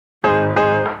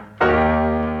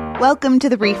Welcome to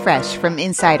The Refresh from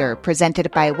Insider, presented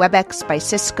by WebEx by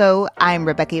Cisco. I'm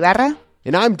Rebecca Ibarra.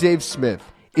 And I'm Dave Smith.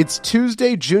 It's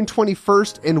Tuesday, June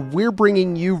 21st, and we're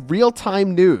bringing you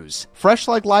real-time news, fresh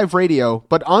like live radio,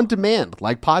 but on demand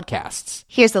like podcasts.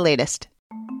 Here's the latest.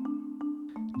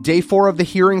 Day 4 of the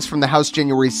hearings from the House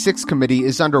January 6th committee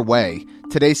is underway.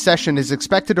 Today's session is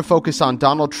expected to focus on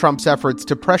Donald Trump's efforts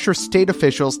to pressure state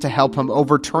officials to help him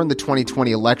overturn the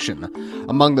 2020 election.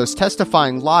 Among those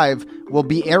testifying live will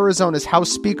be Arizona's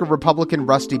House Speaker Republican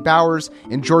Rusty Bowers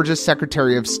and Georgia's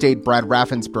Secretary of State Brad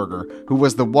Raffensperger, who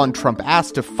was the one Trump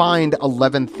asked to find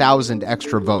 11,000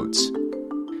 extra votes.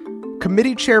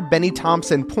 Committee Chair Benny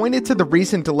Thompson pointed to the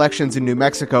recent elections in New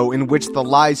Mexico in which the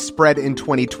lies spread in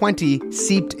 2020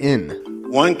 seeped in.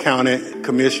 One county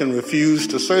commission refused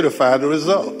to certify the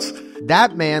results.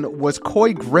 That man was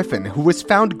Couy Griffin, who was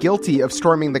found guilty of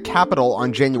storming the Capitol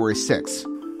on January 6th.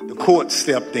 The court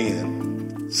stepped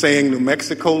in, saying New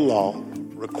Mexico law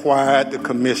required the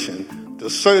commission to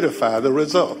certify the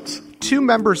results. 2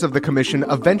 members of the commission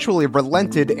eventually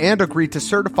relented and agreed to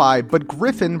certify, but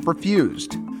Griffin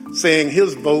refused, saying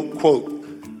his vote, quote,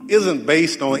 isn't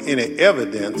based on any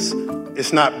evidence,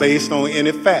 it's not based on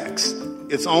any facts.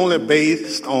 It's only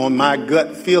based on my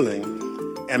gut feeling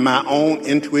and my own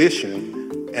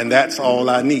intuition, and that's all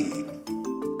I need.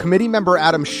 Committee member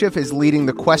Adam Schiff is leading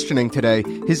the questioning today.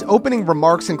 His opening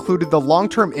remarks included the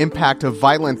long-term impact of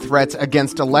violent threats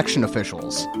against election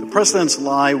officials. The president's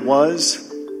lie was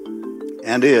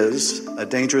and is a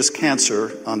dangerous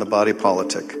cancer on the body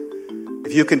politic.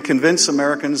 If you can convince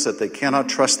Americans that they cannot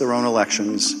trust their own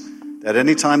elections, that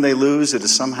any time they lose it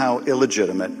is somehow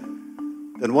illegitimate,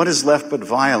 then what is left but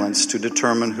violence to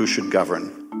determine who should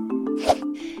govern?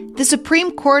 The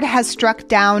Supreme Court has struck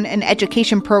down an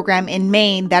education program in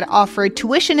Maine that offered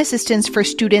tuition assistance for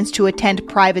students to attend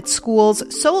private schools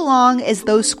so long as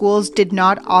those schools did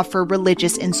not offer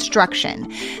religious instruction.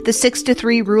 The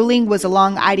 6-3 ruling was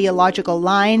along ideological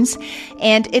lines,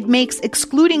 and it makes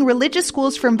excluding religious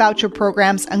schools from voucher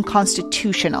programs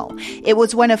unconstitutional. It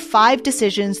was one of 5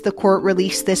 decisions the court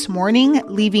released this morning,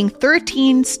 leaving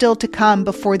 13 still to come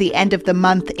before the end of the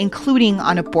month, including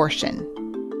on abortion.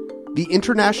 The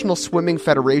International Swimming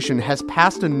Federation has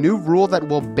passed a new rule that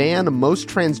will ban most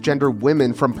transgender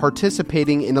women from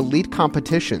participating in elite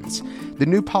competitions. The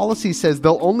new policy says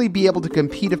they'll only be able to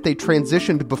compete if they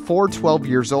transitioned before 12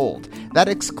 years old. That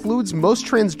excludes most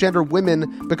transgender women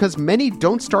because many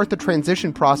don't start the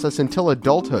transition process until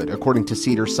adulthood, according to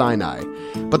Cedars-Sinai.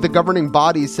 But the governing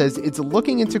body says it's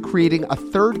looking into creating a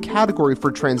third category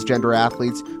for transgender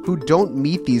athletes who don't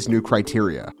meet these new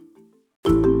criteria.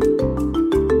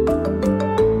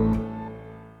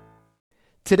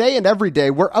 Today and every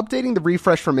day, we're updating the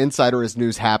Refresh from Insider as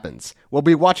news happens. We'll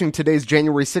be watching today's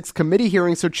January 6th committee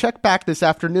hearing, so check back this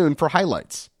afternoon for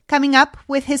highlights. Coming up,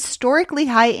 with historically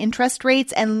high interest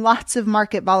rates and lots of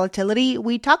market volatility,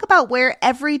 we talk about where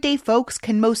everyday folks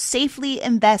can most safely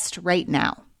invest right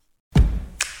now.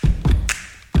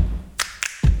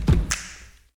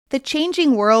 The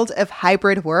changing world of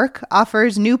hybrid work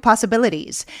offers new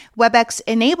possibilities. WebEx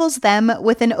enables them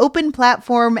with an open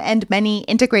platform and many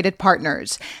integrated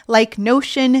partners, like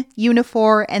Notion,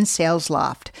 Uniphore, and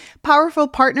SalesLoft. Powerful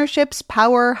partnerships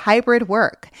power hybrid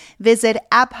work. Visit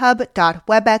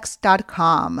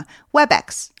apphub.webex.com.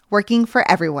 WebEx, working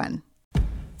for everyone.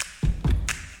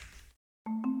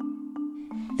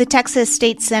 The Texas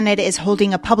State Senate is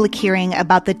holding a public hearing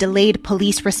about the delayed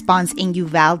police response in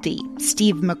Uvalde.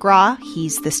 Steve McGraw,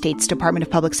 he's the state's Department of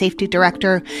Public Safety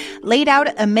director, laid out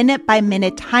a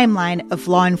minute-by-minute timeline of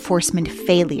law enforcement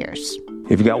failures.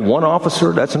 If you got one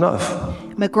officer, that's enough.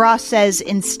 McGraw says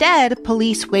instead,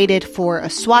 police waited for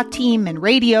a SWAT team and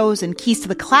radios and keys to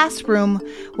the classroom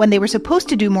when they were supposed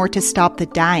to do more to stop the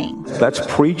dying. That's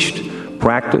preached,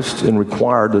 practiced, and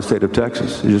required in the state of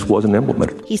Texas. It just wasn't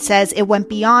implemented. He says it went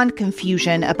beyond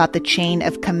confusion about the chain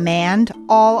of command.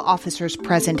 All officers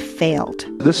present failed.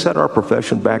 This set our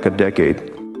profession back a decade.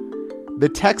 The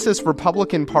Texas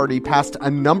Republican Party passed a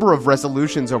number of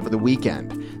resolutions over the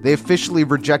weekend. They officially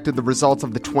rejected the results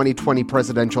of the 2020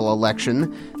 presidential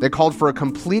election. They called for a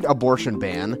complete abortion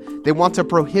ban. They want to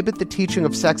prohibit the teaching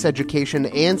of sex education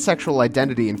and sexual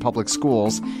identity in public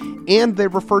schools. And they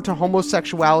refer to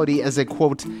homosexuality as a,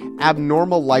 quote,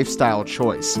 abnormal lifestyle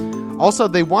choice. Also,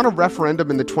 they want a referendum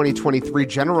in the 2023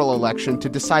 general election to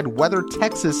decide whether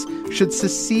Texas should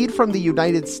secede from the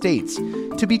United States.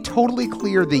 To be totally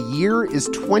clear, the year is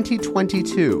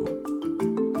 2022.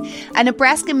 A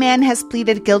Nebraska man has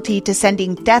pleaded guilty to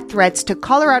sending death threats to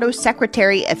Colorado's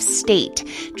Secretary of State.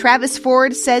 Travis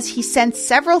Ford says he sent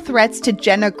several threats to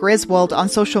Jenna Griswold on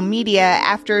social media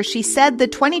after she said the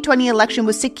 2020 election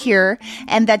was secure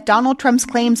and that Donald Trump's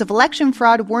claims of election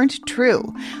fraud weren't true.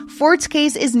 Ford's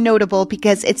case is notable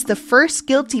because it's the first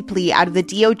guilty plea out of the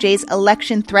DOJ's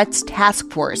Election Threats Task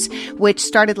Force, which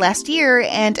started last year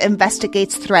and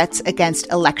investigates threats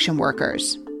against election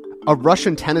workers. A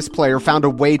Russian tennis player found a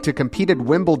way to compete at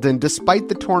Wimbledon despite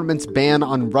the tournament's ban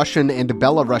on Russian and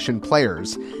Belarusian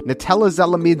players. Natella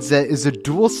Zelamidze is a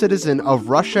dual citizen of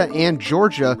Russia and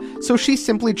Georgia, so she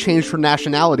simply changed her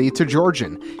nationality to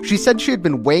Georgian. She said she had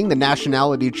been weighing the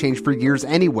nationality change for years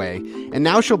anyway, and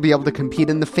now she'll be able to compete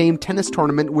in the famed tennis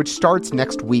tournament, which starts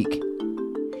next week.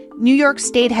 New York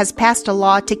State has passed a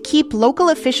law to keep local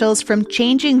officials from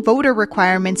changing voter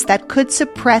requirements that could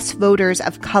suppress voters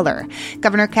of color.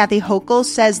 Governor Kathy Hochul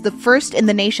says the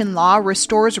first-in-the-nation law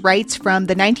restores rights from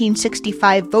the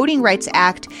 1965 Voting Rights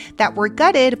Act that were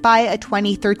gutted by a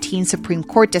 2013 Supreme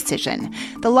Court decision.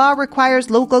 The law requires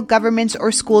local governments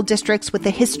or school districts with a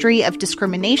history of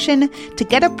discrimination to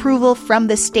get approval from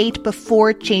the state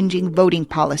before changing voting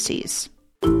policies.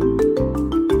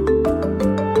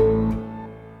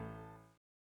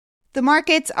 The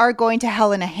markets are going to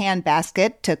hell in a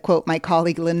handbasket, to quote my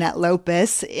colleague Lynette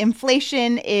Lopez.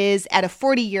 Inflation is at a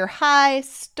 40-year high,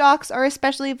 stocks are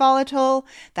especially volatile,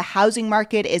 the housing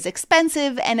market is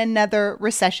expensive, and another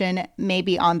recession may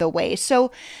be on the way.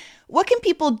 So what can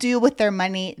people do with their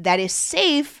money that is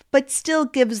safe but still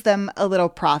gives them a little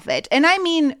profit? And I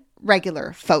mean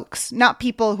regular folks, not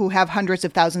people who have hundreds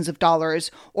of thousands of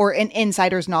dollars or an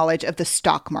insider's knowledge of the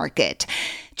stock market.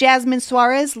 Jasmine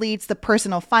Suarez leads the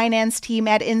personal finance team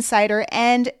at Insider,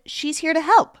 and she's here to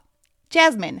help.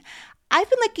 Jasmine, I've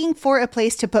been looking for a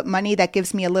place to put money that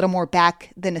gives me a little more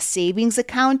back than a savings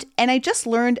account, and I just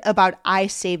learned about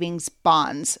iSavings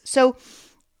bonds. So,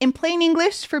 in plain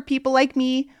English, for people like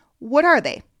me, what are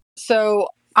they? So,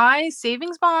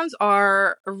 iSavings bonds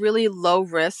are a really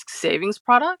low-risk savings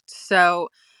product. So,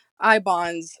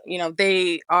 iBonds,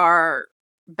 they are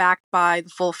backed by the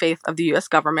full faith of the U.S.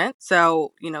 government.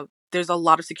 So, there's a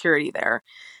lot of security there.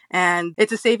 And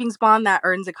it's a savings bond that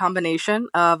earns a combination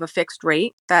of a fixed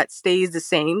rate that stays the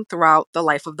same throughout the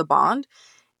life of the bond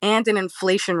and an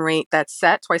inflation rate that's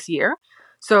set twice a year.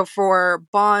 So for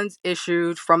bonds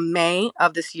issued from May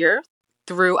of this year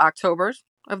through October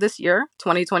of this year,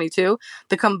 2022,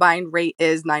 the combined rate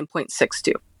is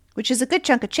 9.62. Which is a good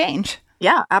chunk of change.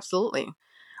 Yeah, absolutely.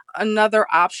 Another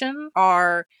option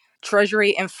are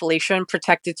Treasury inflation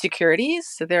protected securities.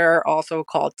 So they're also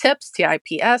called TIPS,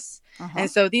 TIPS.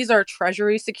 And so these are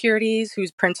Treasury securities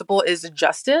whose principal is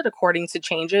adjusted according to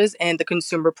changes in the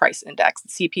Consumer Price Index,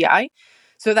 CPI.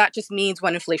 So that just means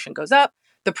when inflation goes up,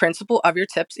 the principal of your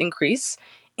TIPS increase.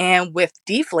 And with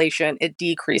deflation, it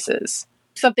decreases.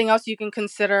 Something else you can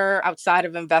consider outside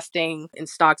of investing in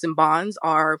stocks and bonds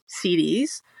are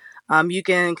CDs. You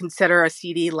can consider a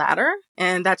CD ladder,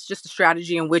 and that's just a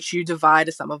strategy in which you divide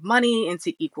a sum of money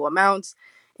into equal amounts,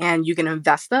 and you can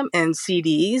invest them in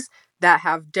CDs that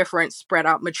have different spread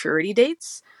out maturity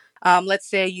dates. Let's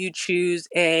say you choose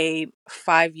a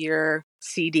 5-year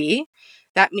CD.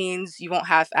 That means you won't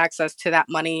have access to that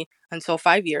money until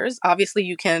 5 years. Obviously,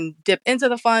 you can dip into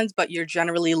the funds, but you're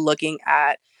generally looking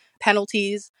at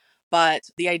penalties. But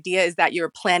the idea is that you're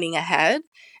planning ahead.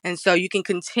 And so you can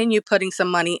continue putting some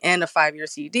money in a 5-year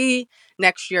CD.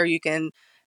 Next year, you can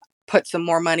put some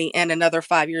more money in another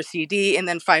 5-year CD. And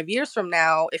then 5 years from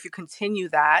now, if you continue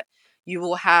that, you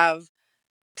will have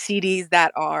CDs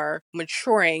that are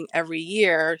maturing every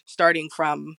year, starting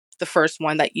from the first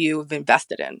one that you've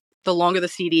invested in. The longer the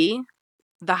CD,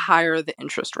 the higher the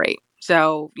interest rate.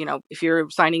 So, if you're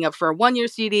signing up for a 1-year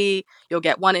CD, you'll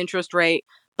get one interest rate.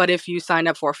 But if you sign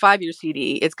up for a 5-year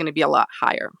CD, it's going to be a lot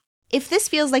higher. If this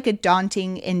feels like a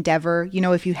daunting endeavor,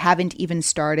 if you haven't even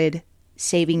started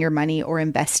saving your money or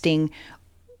investing,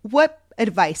 what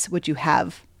advice would you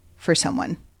have for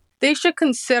someone? They should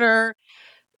consider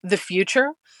the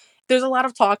future. There's a lot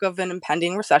of talk of an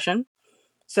impending recession.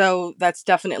 So that's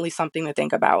definitely something to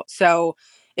think about. So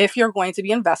if you're going to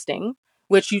be investing,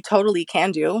 which you totally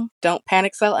can do, don't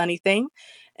panic sell anything.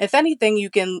 If anything, you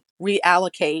can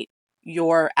reallocate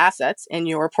your assets in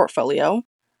your portfolio.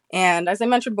 And as I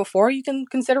mentioned before, you can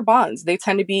consider bonds. They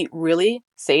tend to be really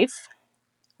safe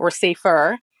or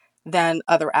safer than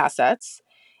other assets.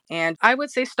 And I would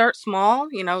say start small,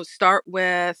 start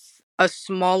with a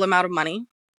small amount of money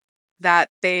that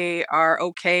they are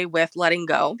okay with letting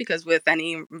go, because with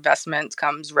any investment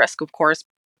comes risk, of course.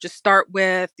 Just start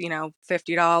with,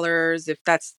 $50 if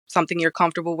that's something you're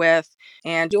comfortable with,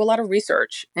 and do a lot of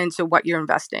research into what you're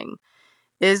investing.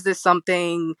 Is this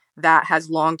something that has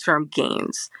long-term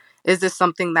gains? Is this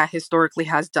something that historically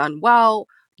has done well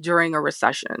during a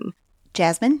recession?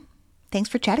 Jasmine, thanks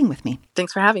for chatting with me.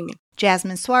 Thanks for having me.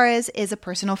 Jasmine Suarez is a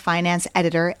personal finance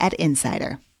editor at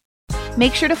Insider.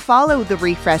 Make sure to follow The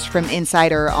Refresh from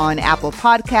Insider on Apple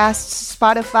Podcasts,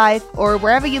 Spotify, or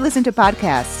wherever you listen to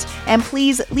podcasts. And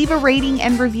please leave a rating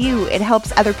and review. It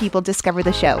helps other people discover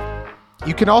the show.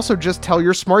 You can also just tell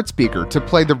your smart speaker to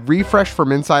play the Refresh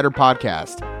from Insider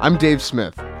podcast. I'm Dave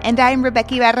Smith. And I'm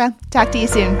Rebecca Ibarra. Talk to you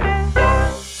soon.